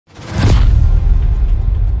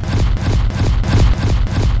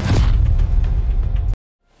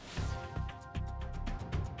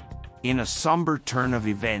In a somber turn of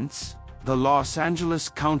events, the Los Angeles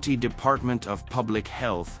County Department of Public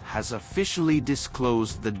Health has officially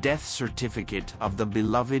disclosed the death certificate of the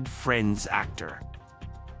beloved Friends actor.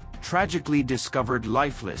 Tragically discovered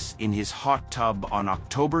lifeless in his hot tub on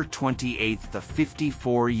October 28, the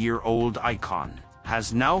 54-year-old icon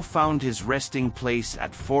has now found his resting place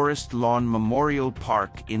at Forest Lawn Memorial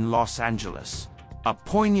Park in Los Angeles, a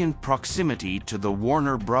poignant proximity to the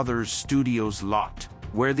Warner Brothers Studios lot,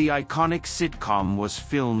 where the iconic sitcom was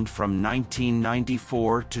filmed from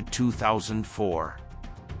 1994 to 2004.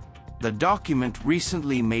 The document,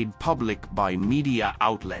 recently made public by media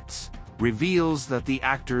outlets, reveals that the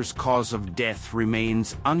actor's cause of death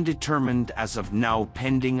remains undetermined as of now,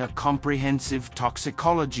 pending a comprehensive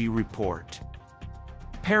toxicology report.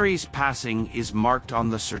 Perry's passing is marked on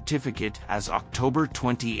the certificate as October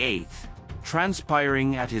 28,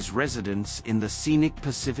 transpiring at his residence in the scenic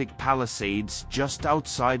Pacific Palisades just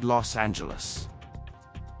outside Los Angeles.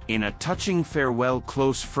 In a touching farewell,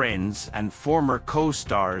 close friends and former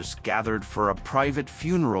co-stars gathered for a private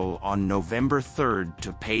funeral on November 3rd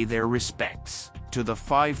to pay their respects to the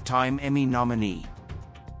five-time Emmy nominee.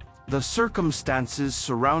 The circumstances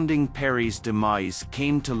surrounding Perry's demise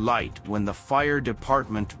came to light when the fire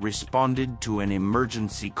department responded to an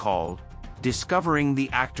emergency call, discovering the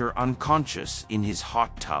actor unconscious in his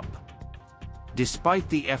hot tub. Despite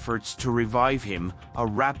the efforts to revive him, a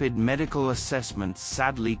rapid medical assessment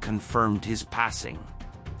sadly confirmed his passing.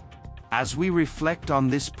 As we reflect on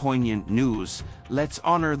this poignant news, let's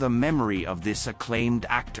honor the memory of this acclaimed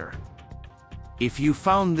actor. If you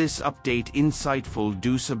found this update insightful,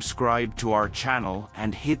 do subscribe to our channel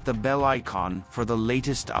and hit the bell icon for the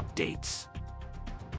latest updates.